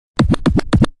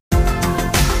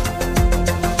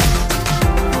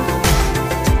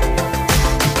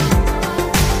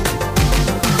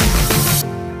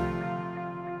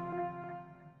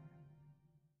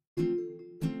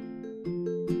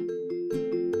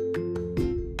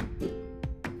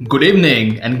Good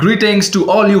evening and greetings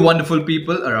to all you wonderful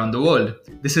people around the world.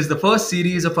 This is the first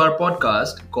series of our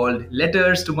podcast called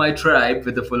Letters to My Tribe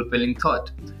with a Fulfilling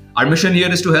Thought. Our mission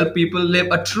here is to help people live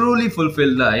a truly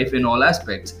fulfilled life in all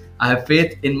aspects. I have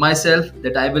faith in myself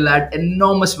that I will add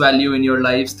enormous value in your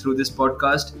lives through this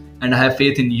podcast, and I have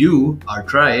faith in you, our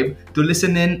tribe, to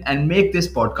listen in and make this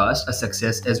podcast a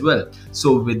success as well.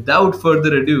 So, without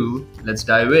further ado, let's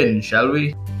dive in, shall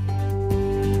we?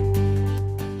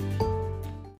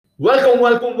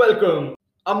 Welcome.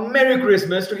 A Merry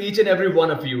Christmas to each and every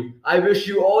one of you. I wish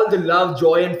you all the love,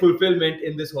 joy, and fulfillment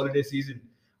in this holiday season.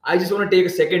 I just want to take a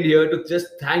second here to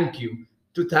just thank you,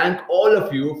 to thank all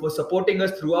of you for supporting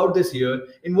us throughout this year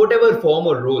in whatever form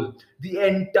or role. The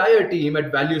entire team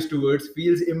at Value Stewards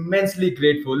feels immensely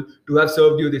grateful to have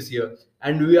served you this year,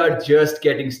 and we are just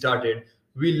getting started.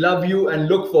 We love you and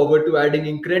look forward to adding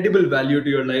incredible value to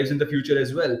your lives in the future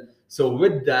as well. So,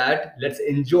 with that, let's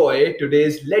enjoy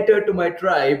today's letter to my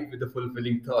tribe with a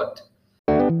fulfilling thought.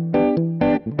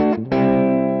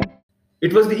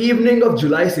 It was the evening of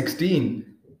July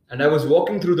 16, and I was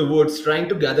walking through the woods trying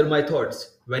to gather my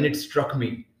thoughts when it struck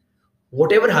me.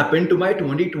 Whatever happened to my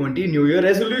 2020 New Year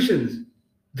resolutions?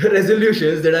 The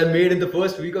resolutions that I made in the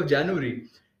first week of January.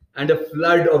 And a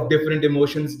flood of different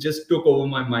emotions just took over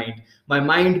my mind. My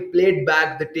mind played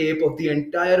back the tape of the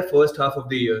entire first half of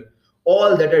the year.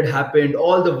 All that had happened,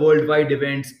 all the worldwide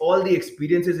events, all the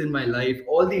experiences in my life,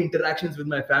 all the interactions with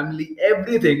my family,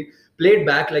 everything played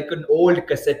back like an old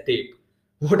cassette tape.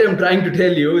 What I'm trying to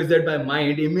tell you is that my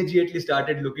mind immediately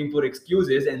started looking for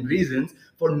excuses and reasons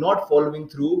for not following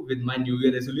through with my New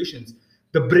Year resolutions.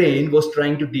 The brain was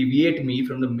trying to deviate me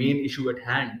from the main issue at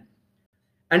hand.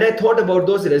 And I thought about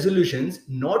those resolutions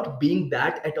not being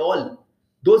that at all.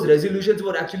 Those resolutions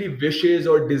were actually wishes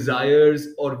or desires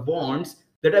or wants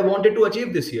that I wanted to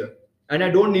achieve this year. And I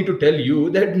don't need to tell you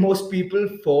that most people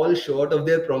fall short of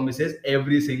their promises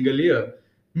every single year.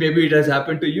 Maybe it has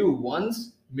happened to you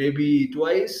once, maybe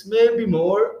twice, maybe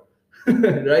more,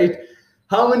 right?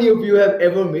 How many of you have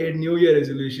ever made New Year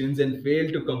resolutions and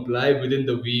failed to comply within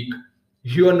the week?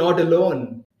 You are not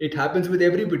alone. It happens with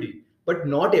everybody, but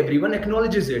not everyone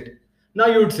acknowledges it. Now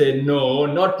you'd say, no,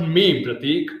 not me,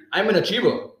 Pratik. I'm an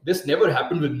achiever. This never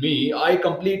happened with me. I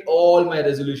complete all my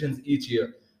resolutions each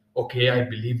year. Okay, I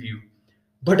believe you.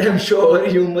 But I'm sure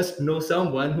you must know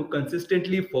someone who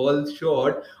consistently falls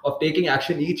short of taking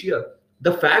action each year.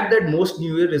 The fact that most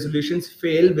New Year resolutions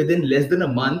fail within less than a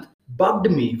month bugged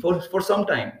me for some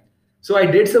time. So I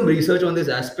did some research on this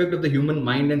aspect of the human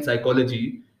mind and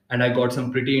psychology, and I got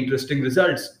some pretty interesting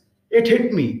results. It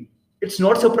hit me. It's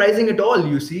not surprising at all,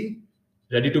 you see.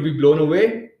 Ready to be blown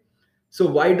away? So,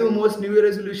 why do most New Year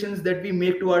resolutions that we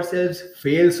make to ourselves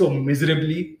fail so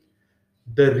miserably?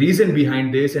 The reason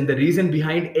behind this and the reason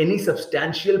behind any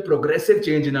substantial progressive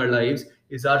change in our lives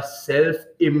is our self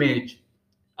image,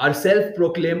 our self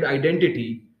proclaimed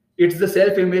identity. It's the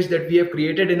self image that we have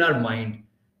created in our mind.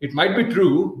 It might be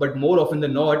true, but more often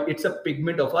than not, it's a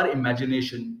pigment of our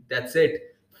imagination. That's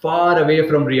it, far away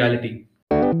from reality.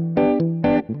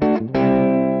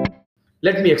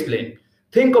 Let me explain.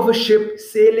 Think of a ship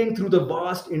sailing through the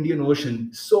vast Indian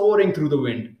Ocean, soaring through the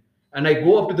wind. And I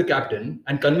go up to the captain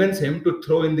and convince him to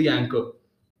throw in the anchor.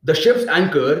 The ship's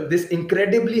anchor, this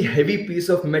incredibly heavy piece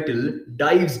of metal,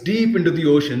 dives deep into the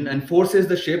ocean and forces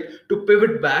the ship to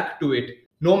pivot back to it,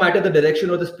 no matter the direction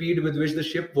or the speed with which the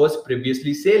ship was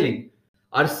previously sailing.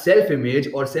 Our self image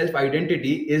or self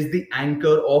identity is the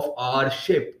anchor of our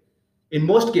ship. In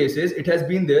most cases, it has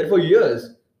been there for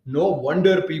years. No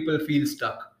wonder people feel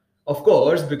stuck. Of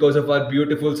course, because of our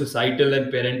beautiful societal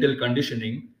and parental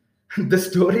conditioning, the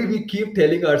story we keep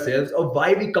telling ourselves of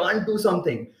why we can't do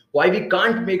something, why we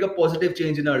can't make a positive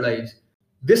change in our lives.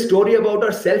 This story about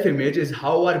our self image is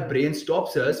how our brain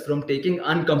stops us from taking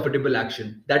uncomfortable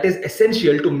action that is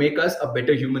essential to make us a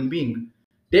better human being.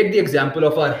 Take the example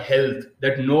of our health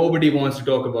that nobody wants to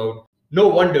talk about. No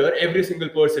wonder every single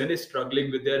person is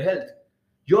struggling with their health.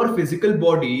 Your physical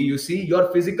body, you see, your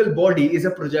physical body is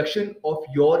a projection of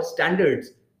your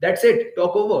standards. That's it,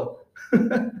 talk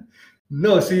over.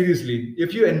 No, seriously,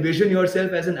 if you envision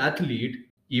yourself as an athlete,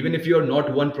 even if you're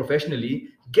not one professionally,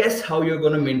 guess how you're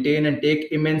going to maintain and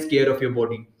take immense care of your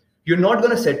body. You're not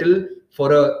going to settle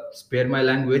for a, spare my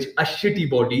language, a shitty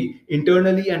body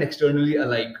internally and externally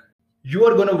alike. You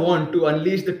are going to want to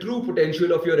unleash the true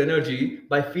potential of your energy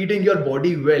by feeding your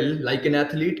body well like an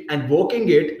athlete and working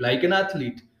it like an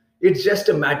athlete. It's just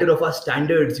a matter of our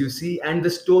standards, you see, and the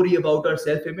story about our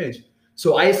self image.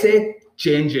 So I say,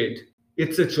 change it.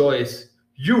 It's a choice.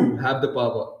 You have the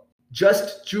power.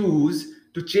 Just choose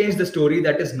to change the story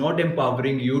that is not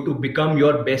empowering you to become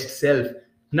your best self.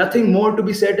 Nothing more to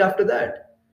be said after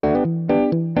that.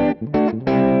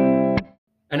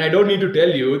 And I don't need to tell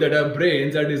you that our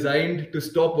brains are designed to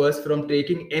stop us from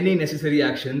taking any necessary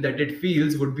action that it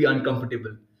feels would be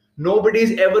uncomfortable. Nobody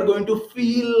is ever going to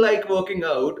feel like working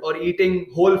out or eating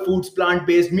whole foods, plant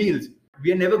based meals.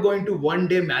 We are never going to one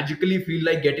day magically feel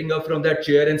like getting up from that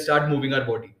chair and start moving our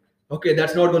body. Okay,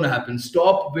 that's not going to happen.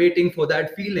 Stop waiting for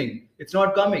that feeling. It's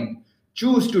not coming.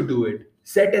 Choose to do it.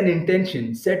 Set an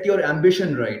intention. Set your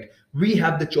ambition right. We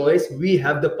have the choice. We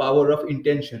have the power of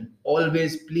intention.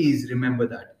 Always, please remember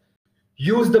that.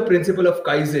 Use the principle of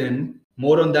Kaizen.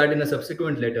 More on that in a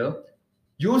subsequent letter.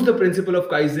 Use the principle of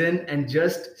Kaizen and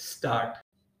just start.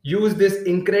 Use this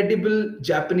incredible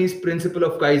Japanese principle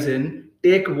of Kaizen.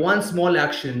 Take one small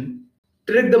action,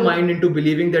 trick the mind into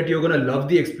believing that you're going to love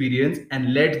the experience,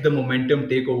 and let the momentum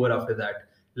take over after that.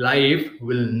 Life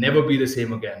will never be the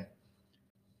same again.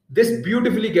 This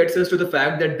beautifully gets us to the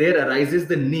fact that there arises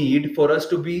the need for us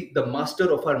to be the master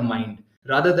of our mind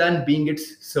rather than being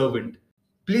its servant.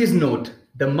 Please note,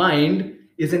 the mind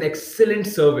is an excellent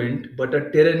servant but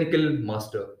a tyrannical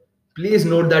master. Please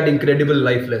note that incredible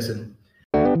life lesson.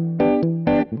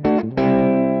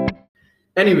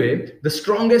 Anyway, the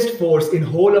strongest force in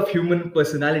whole of human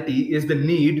personality is the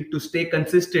need to stay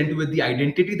consistent with the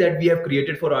identity that we have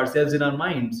created for ourselves in our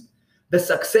minds. The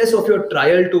success of your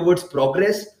trial towards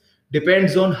progress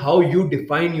depends on how you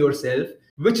define yourself,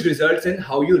 which results in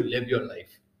how you live your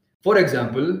life. For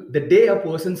example, the day a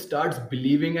person starts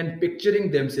believing and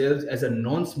picturing themselves as a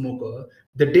non smoker,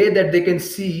 the day that they can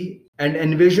see and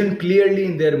envision clearly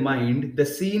in their mind the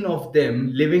scene of them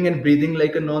living and breathing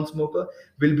like a non smoker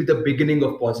will be the beginning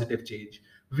of positive change.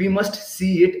 We must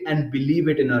see it and believe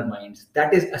it in our minds.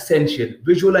 That is essential.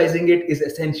 Visualizing it is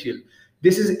essential.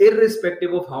 This is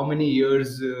irrespective of how many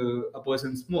years a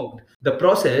person smoked. The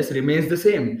process remains the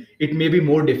same. It may be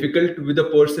more difficult with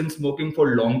a person smoking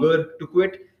for longer to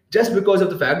quit just because of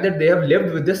the fact that they have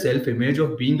lived with the self image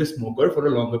of being a smoker for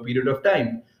a longer period of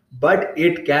time. But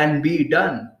it can be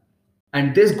done.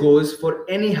 And this goes for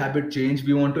any habit change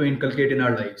we want to inculcate in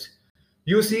our lives.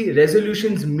 You see,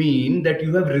 resolutions mean that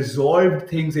you have resolved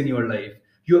things in your life.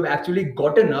 You have actually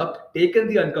gotten up, taken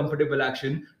the uncomfortable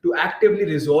action to actively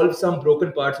resolve some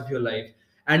broken parts of your life.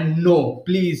 And no,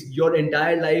 please, your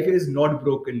entire life is not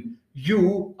broken.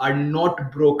 You are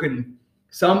not broken.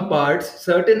 Some parts,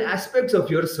 certain aspects of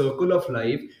your circle of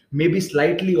life may be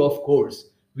slightly off course.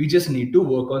 We just need to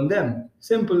work on them.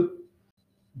 Simple.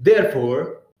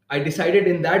 Therefore, I decided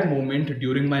in that moment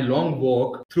during my long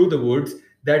walk through the woods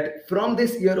that from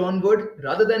this year onward,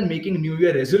 rather than making New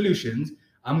Year resolutions,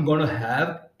 I'm going to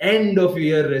have end of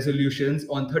year resolutions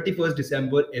on 31st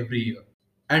December every year.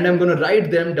 And I'm going to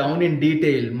write them down in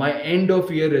detail, my end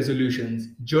of year resolutions,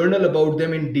 journal about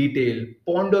them in detail,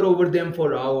 ponder over them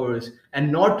for hours,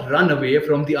 and not run away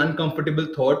from the uncomfortable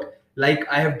thought like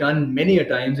I have done many a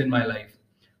times in my life.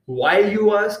 Why,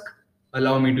 you ask?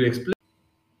 Allow me to explain.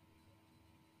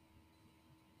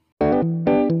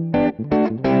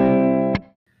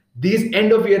 These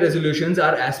end of year resolutions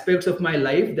are aspects of my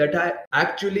life that I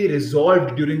actually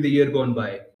resolved during the year gone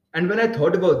by. And when I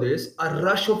thought about this, a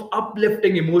rush of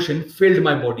uplifting emotion filled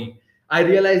my body. I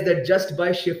realized that just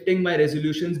by shifting my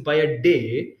resolutions by a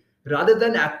day, rather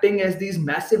than acting as these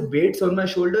massive weights on my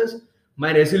shoulders,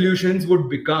 my resolutions would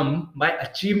become my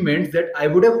achievements that I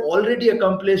would have already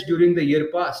accomplished during the year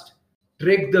past.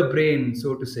 Trick the brain,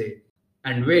 so to say.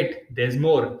 And wait, there's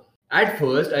more. At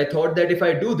first, I thought that if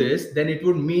I do this, then it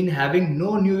would mean having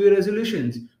no New Year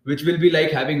resolutions, which will be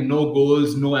like having no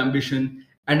goals, no ambition.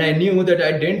 And I knew that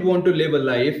I didn't want to live a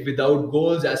life without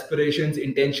goals, aspirations,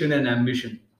 intention, and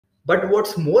ambition. But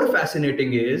what's more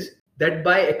fascinating is that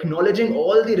by acknowledging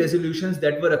all the resolutions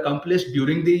that were accomplished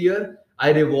during the year,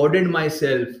 I rewarded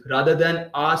myself rather than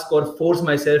ask or force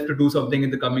myself to do something in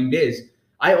the coming days.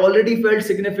 I already felt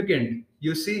significant.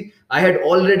 You see, I had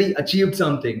already achieved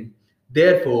something.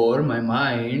 Therefore, my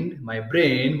mind, my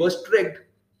brain was tricked.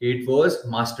 It was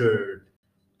mastered.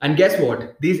 And guess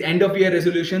what? These end of year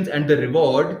resolutions and the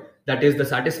reward, that is the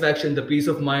satisfaction, the peace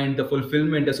of mind, the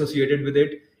fulfillment associated with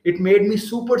it, it made me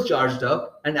super charged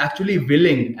up and actually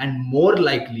willing and more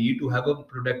likely to have a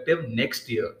productive next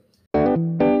year.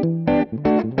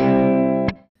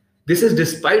 This is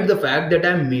despite the fact that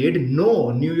I made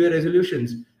no New Year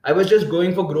resolutions. I was just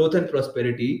going for growth and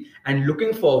prosperity and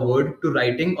looking forward to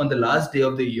writing on the last day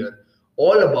of the year,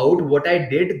 all about what I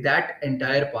did that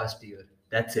entire past year.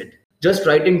 That's it. Just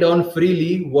writing down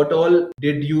freely what all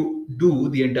did you do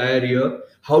the entire year,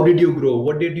 how did you grow,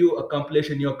 what did you accomplish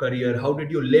in your career, how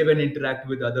did you live and interact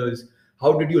with others,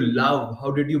 How did you love?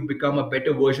 How did you become a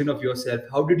better version of yourself?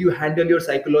 How did you handle your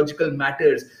psychological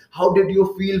matters? How did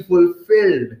you feel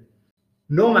fulfilled?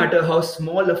 No matter how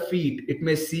small a feat it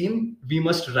may seem, we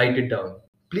must write it down.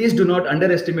 Please do not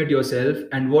underestimate yourself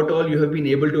and what all you have been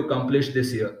able to accomplish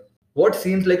this year. What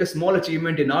seems like a small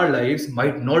achievement in our lives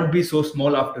might not be so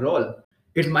small after all.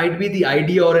 It might be the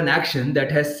idea or an action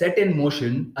that has set in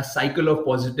motion a cycle of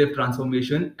positive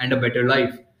transformation and a better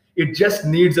life. It just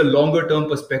needs a longer term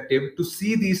perspective to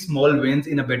see these small wins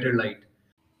in a better light.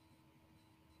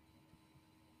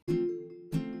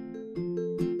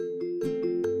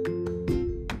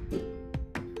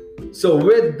 So,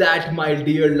 with that, my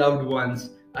dear loved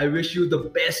ones, I wish you the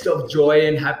best of joy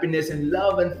and happiness and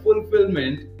love and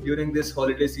fulfillment during this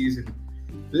holiday season.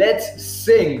 Let's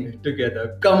sing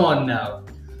together. Come on now.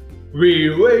 We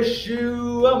wish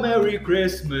you a Merry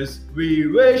Christmas. We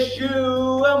wish you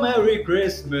a Merry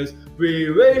Christmas.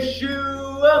 We wish you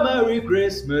a Merry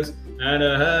Christmas and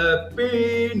a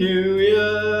Happy New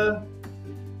Year.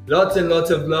 Lots and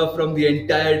lots of love from the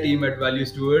entire team at Value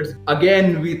Stewards.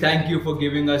 Again, we thank you for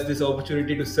giving us this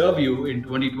opportunity to serve you in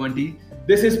 2020.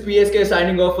 This is PSK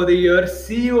signing off for the year.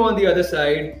 See you on the other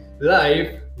side.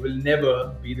 Life will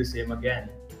never be the same again.